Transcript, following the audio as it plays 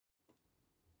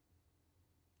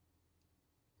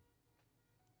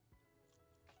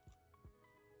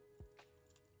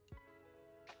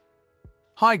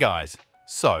Hi guys!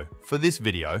 So, for this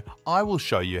video, I will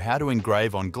show you how to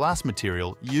engrave on glass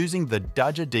material using the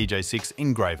DAJA DJ6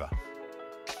 Engraver.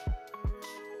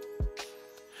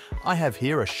 I have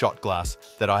here a shot glass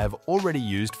that I have already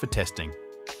used for testing.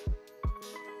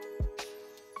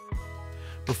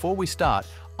 Before we start,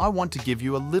 I want to give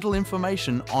you a little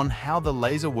information on how the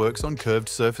laser works on curved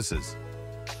surfaces.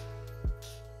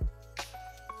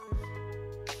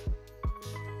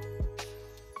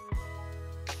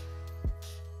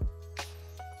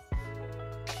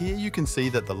 Here you can see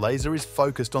that the laser is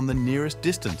focused on the nearest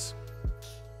distance.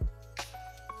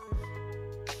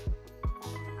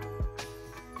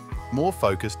 More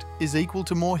focused is equal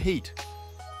to more heat.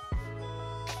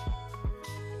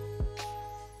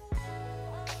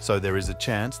 So there is a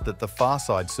chance that the far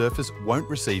side surface won't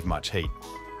receive much heat.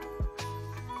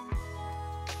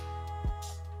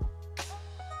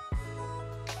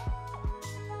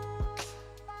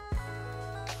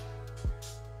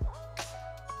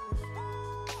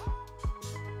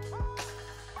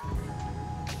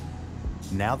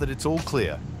 Now that it's all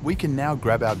clear, we can now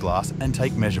grab our glass and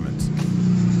take measurements.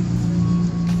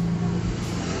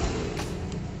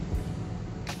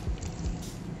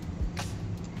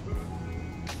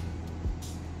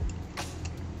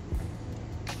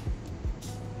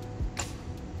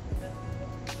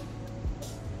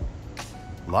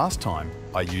 Last time,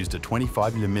 I used a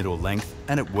 25mm length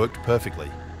and it worked perfectly.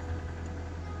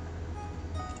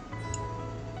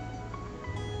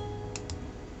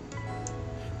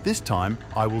 This time,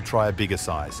 I will try a bigger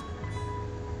size.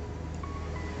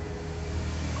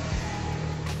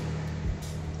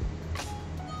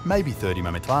 Maybe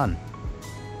 30mm.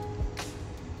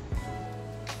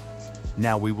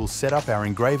 Now we will set up our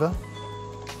engraver.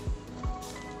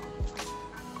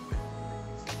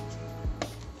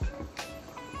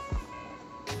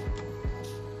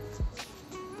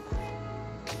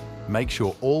 Make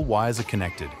sure all wires are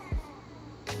connected.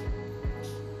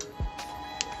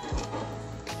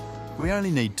 We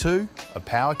only need two, a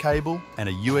power cable and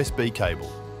a USB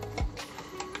cable.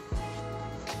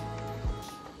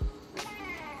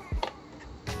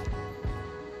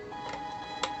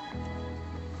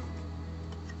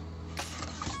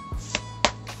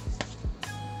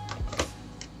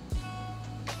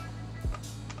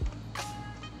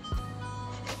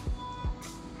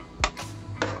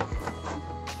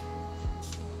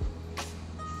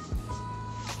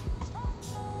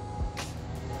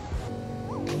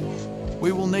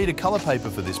 We will need a colour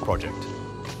paper for this project.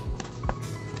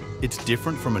 It's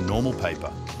different from a normal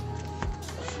paper.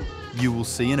 You will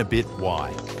see in a bit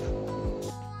why.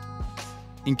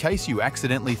 In case you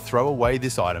accidentally throw away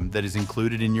this item that is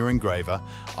included in your engraver,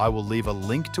 I will leave a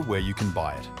link to where you can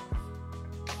buy it.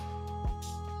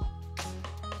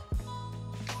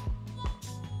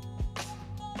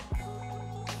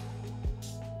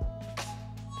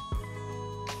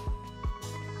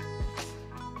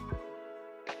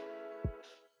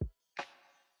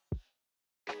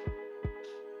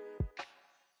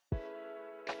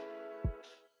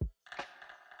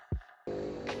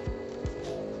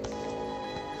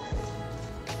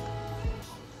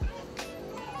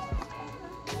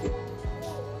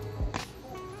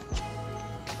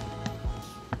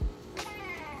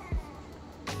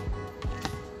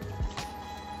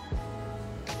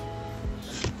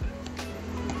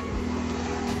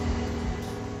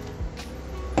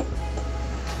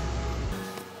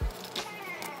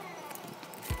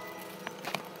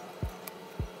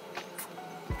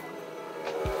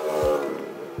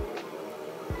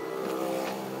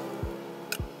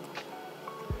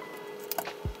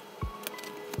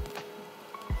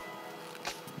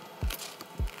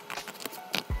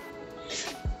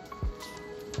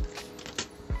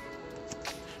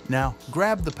 Now,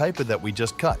 grab the paper that we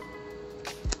just cut.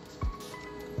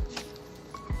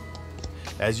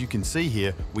 As you can see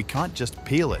here, we can't just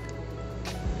peel it.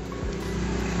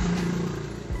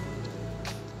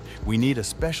 We need a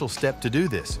special step to do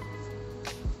this.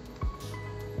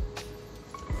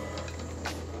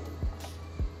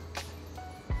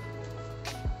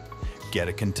 Get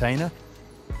a container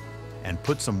and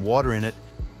put some water in it.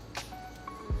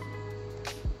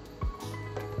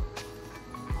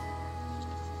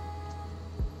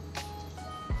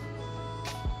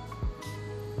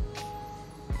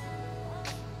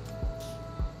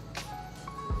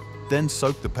 Then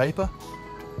soak the paper.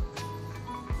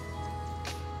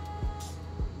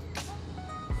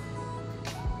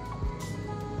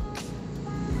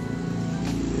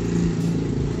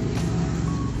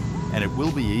 And it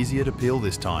will be easier to peel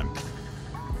this time.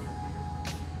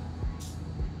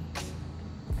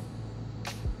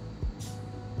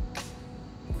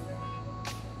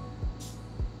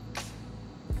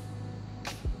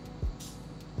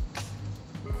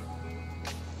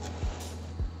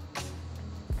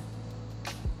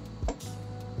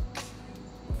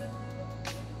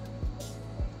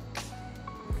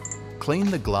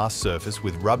 Clean the glass surface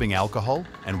with rubbing alcohol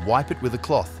and wipe it with a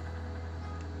cloth.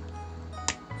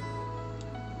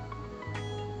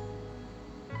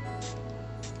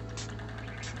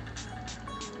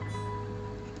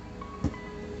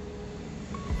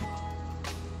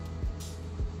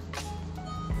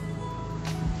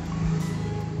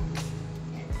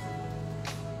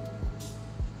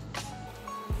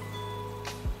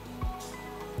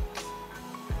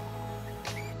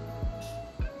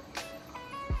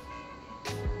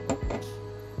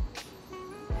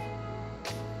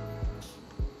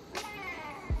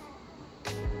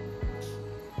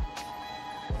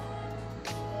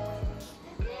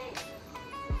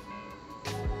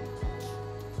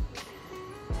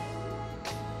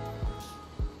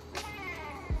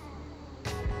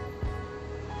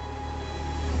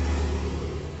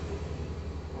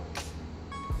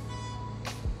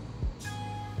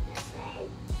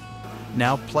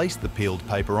 Now place the peeled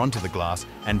paper onto the glass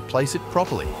and place it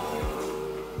properly.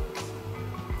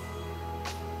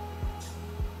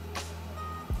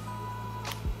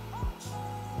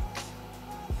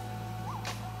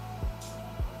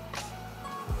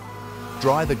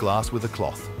 Dry the glass with a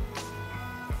cloth.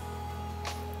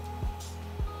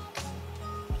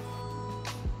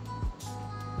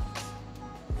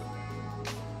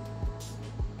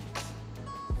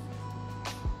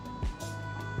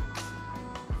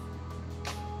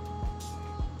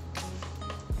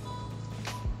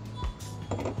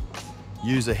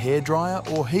 Use a hairdryer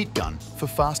or heat gun for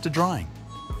faster drying.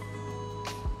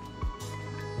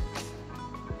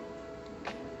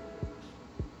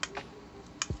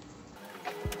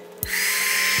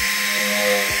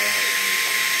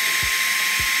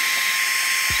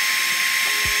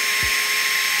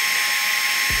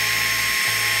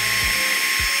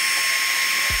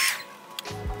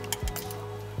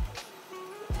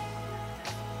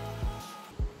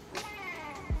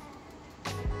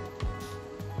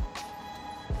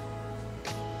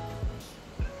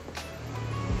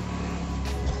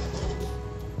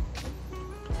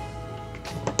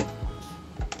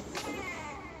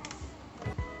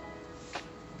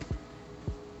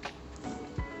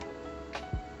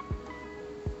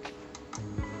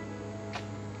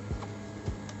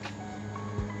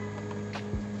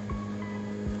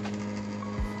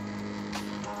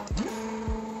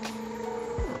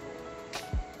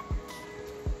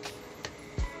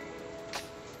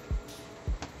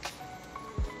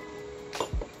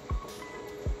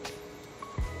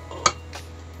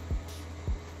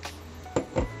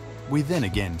 We then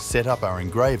again set up our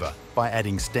engraver by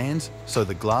adding stands so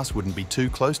the glass wouldn't be too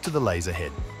close to the laser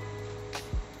head.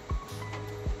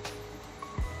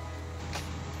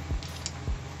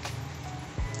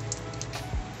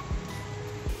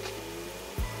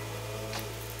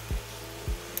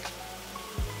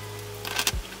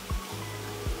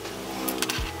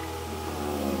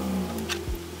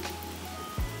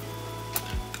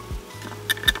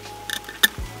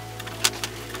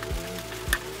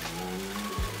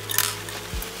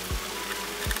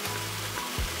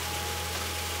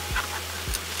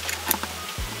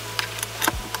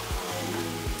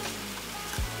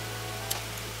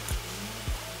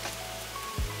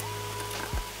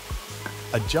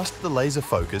 Adjust the laser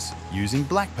focus using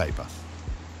black paper.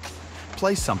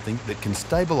 Place something that can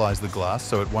stabilize the glass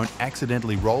so it won't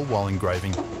accidentally roll while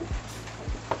engraving.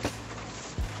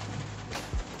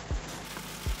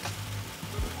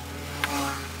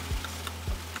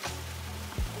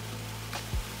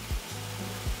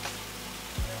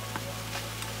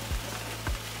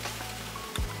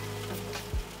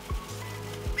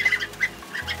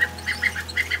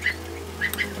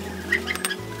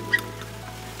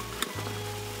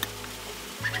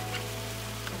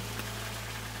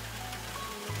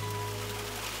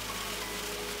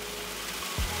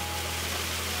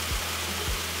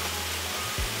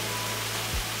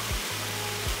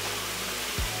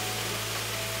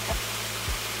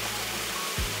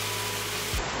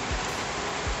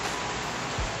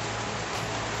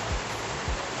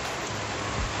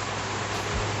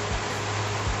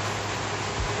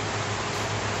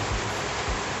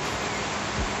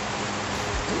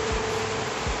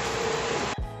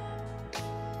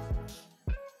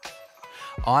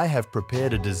 I have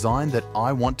prepared a design that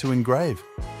I want to engrave.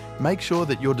 Make sure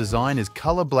that your design is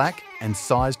color black and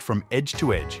sized from edge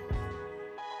to edge.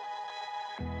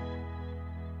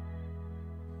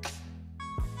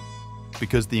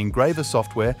 Because the engraver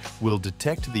software will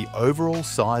detect the overall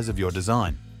size of your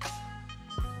design.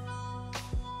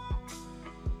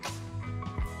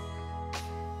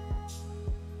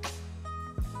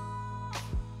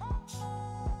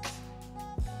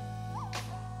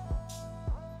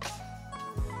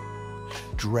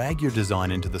 Drag your design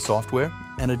into the software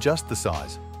and adjust the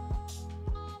size.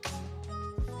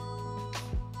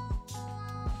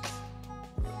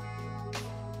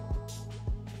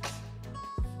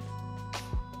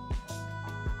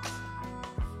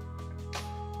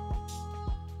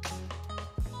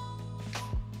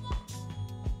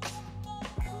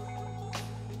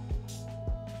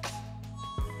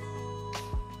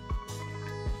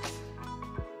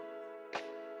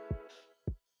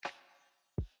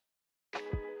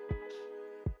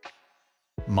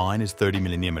 Mine is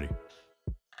 30mm.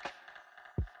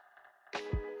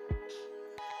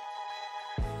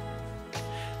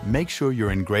 Make sure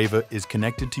your engraver is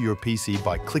connected to your PC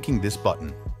by clicking this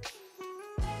button.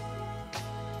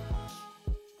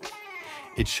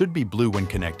 It should be blue when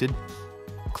connected.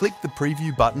 Click the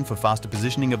preview button for faster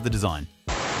positioning of the design.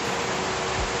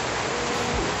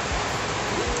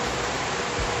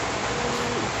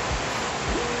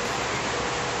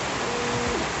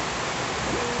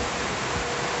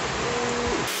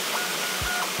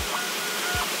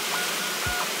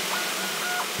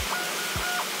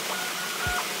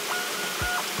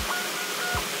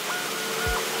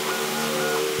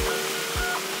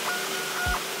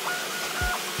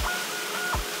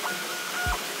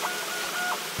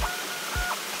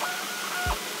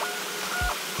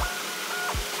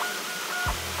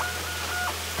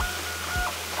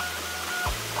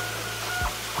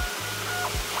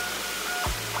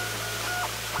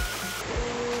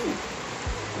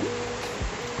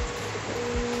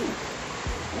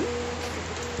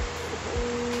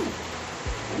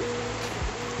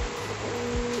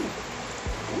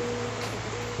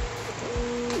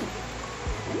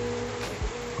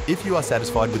 If you are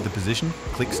satisfied with the position,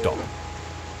 click Stop.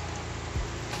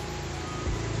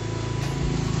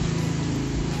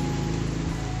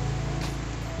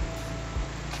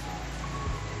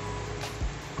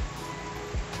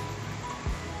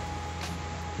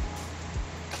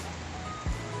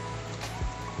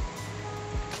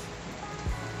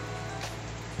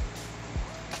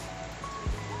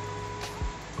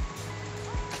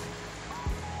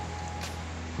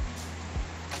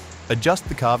 Adjust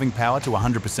the carving power to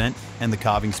 100% and the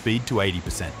carving speed to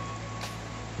 80%.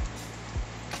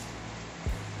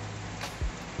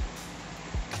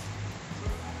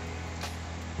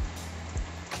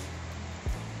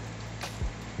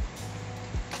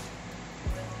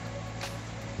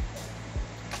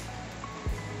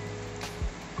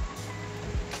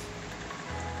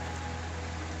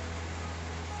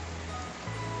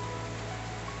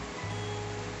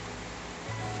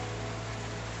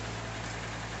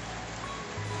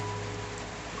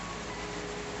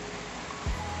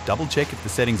 Double check if the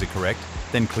settings are correct,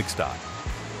 then click Start.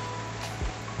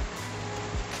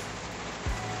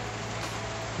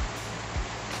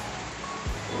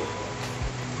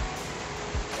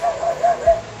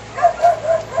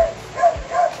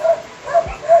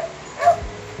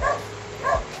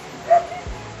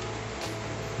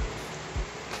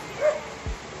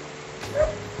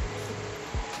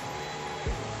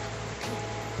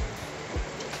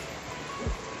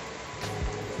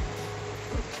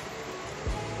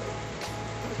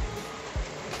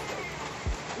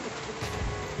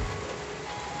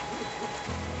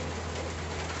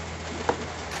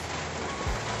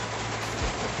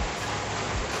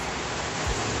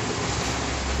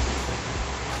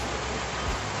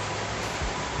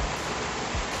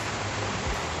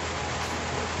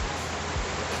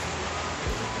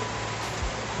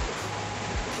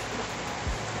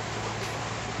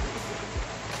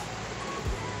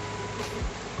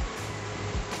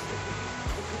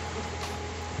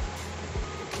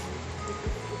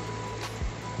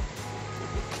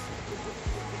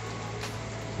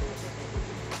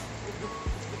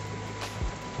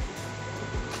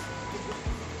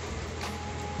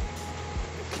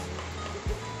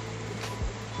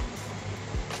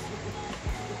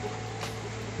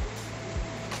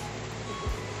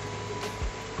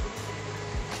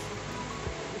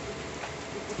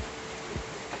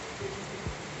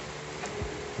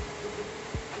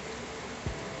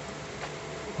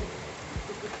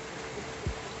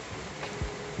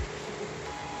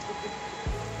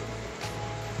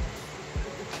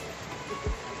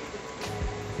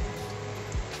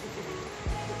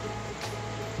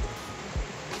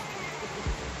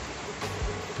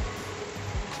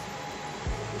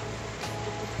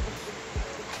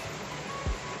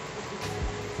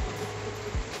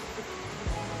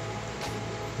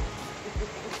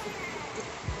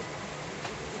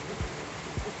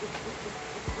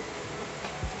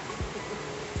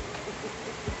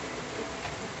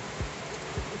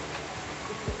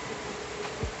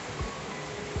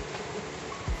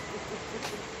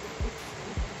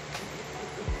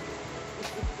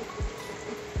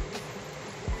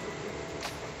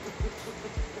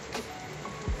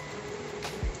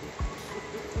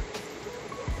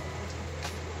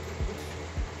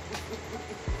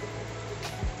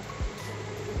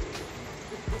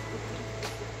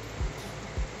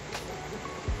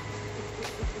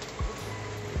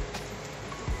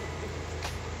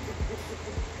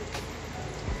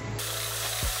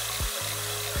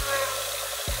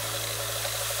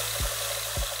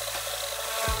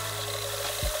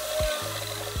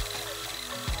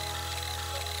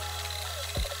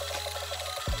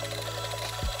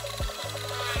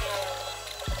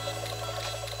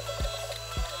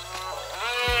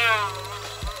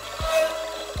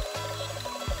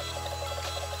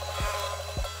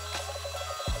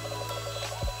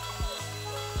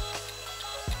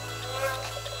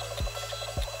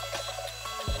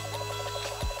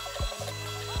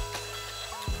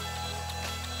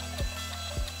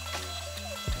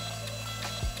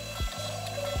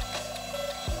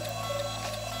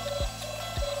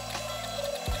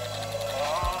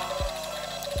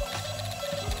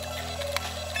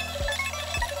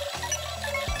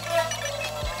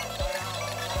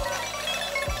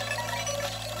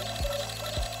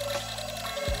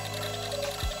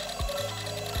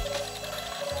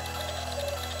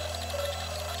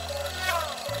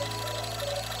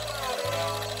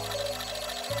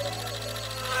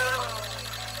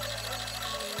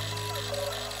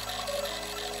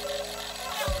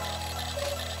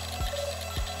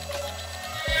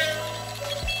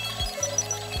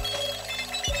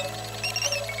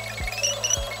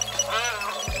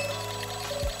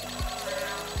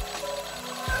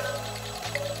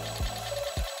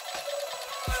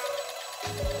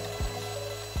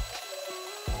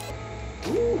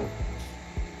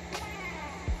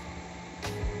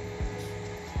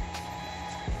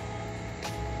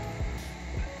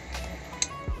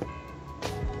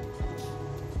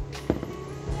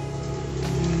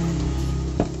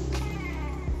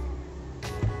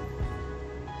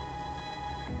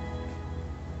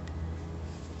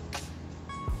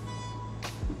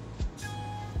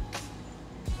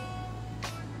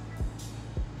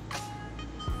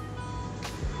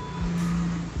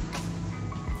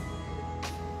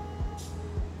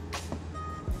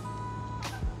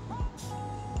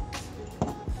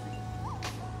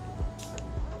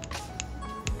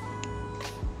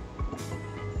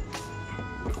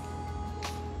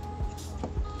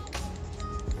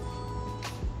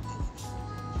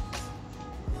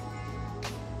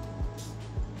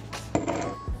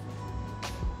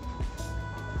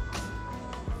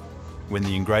 When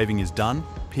the engraving is done,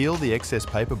 peel the excess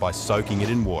paper by soaking it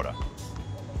in water.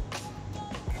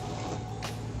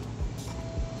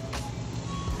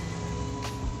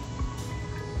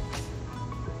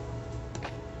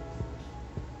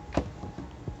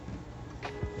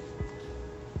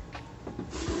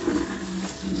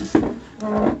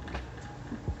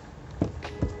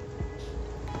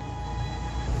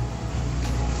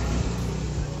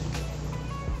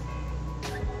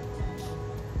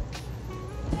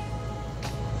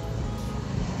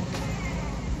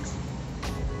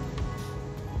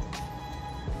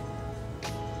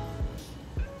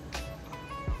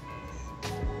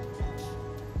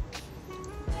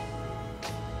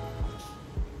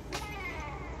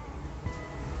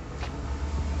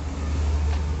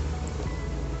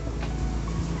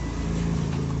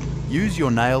 Use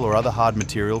your nail or other hard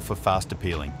material for faster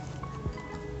peeling.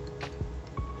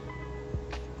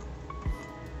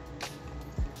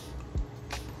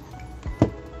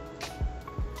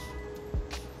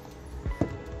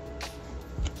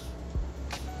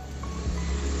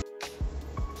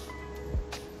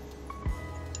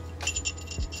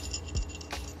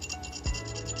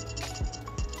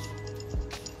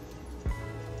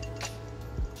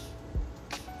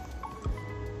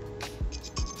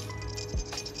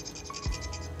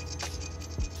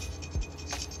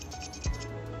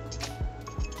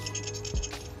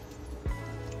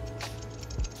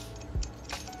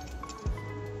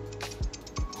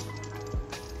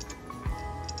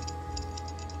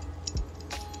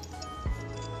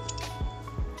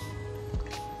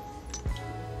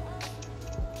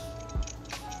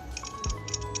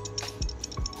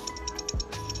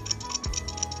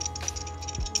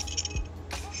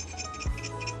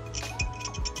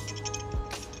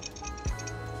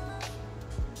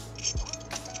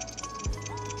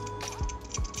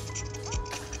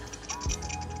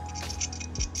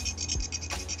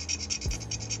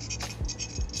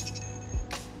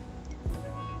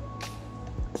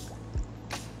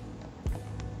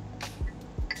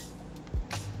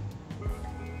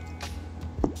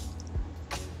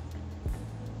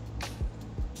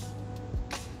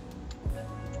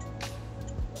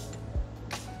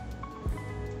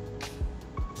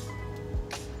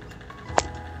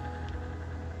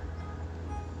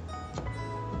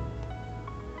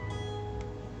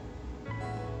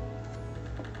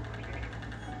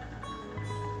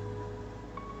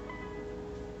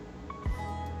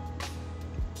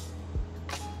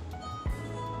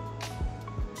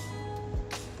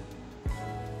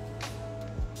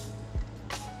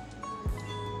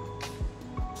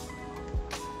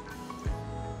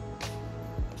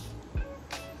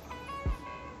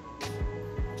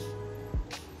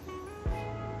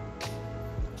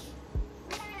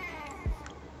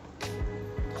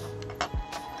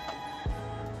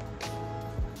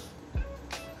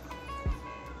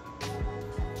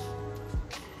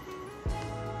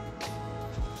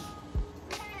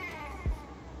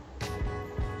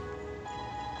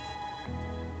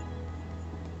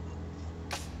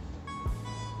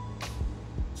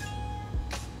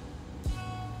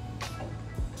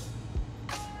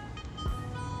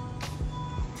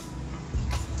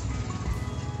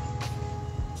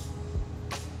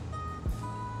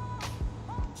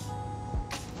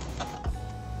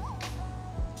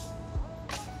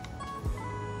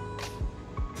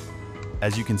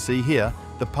 As you can see here,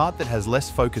 the part that has less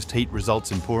focused heat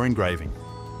results in poor engraving.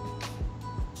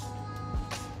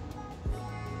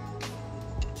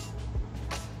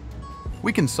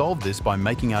 We can solve this by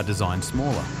making our design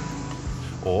smaller,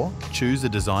 or choose a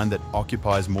design that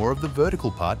occupies more of the vertical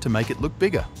part to make it look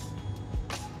bigger.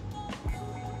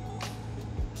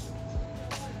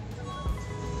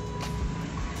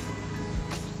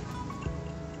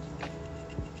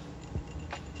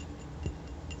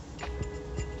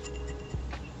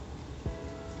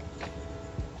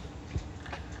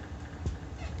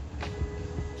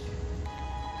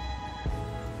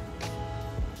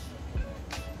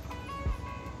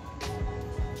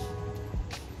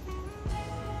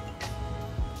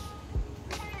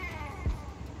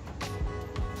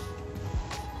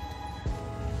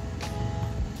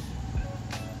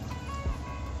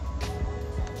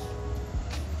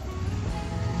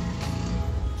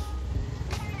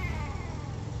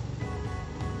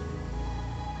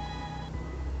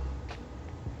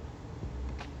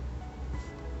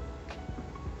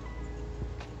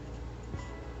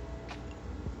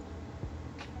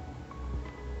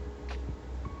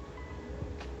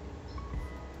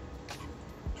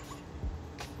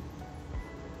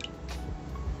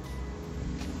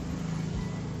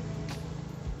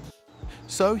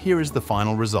 So here is the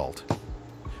final result.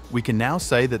 We can now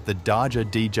say that the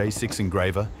DAJA DJ6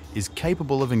 Engraver is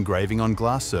capable of engraving on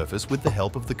glass surface with the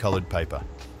help of the colored paper.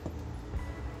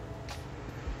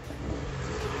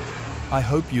 I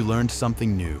hope you learned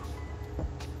something new.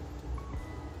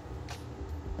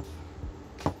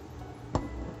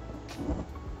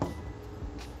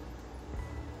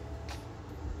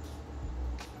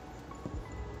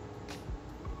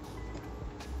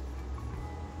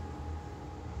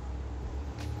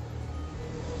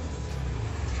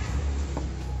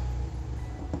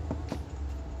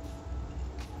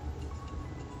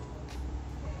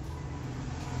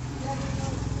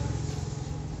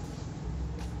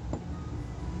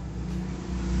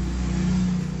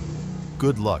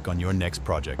 Good luck on your next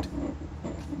project.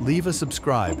 Leave a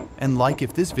subscribe and like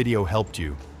if this video helped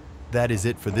you. That is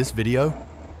it for this video.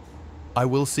 I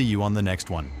will see you on the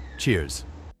next one. Cheers.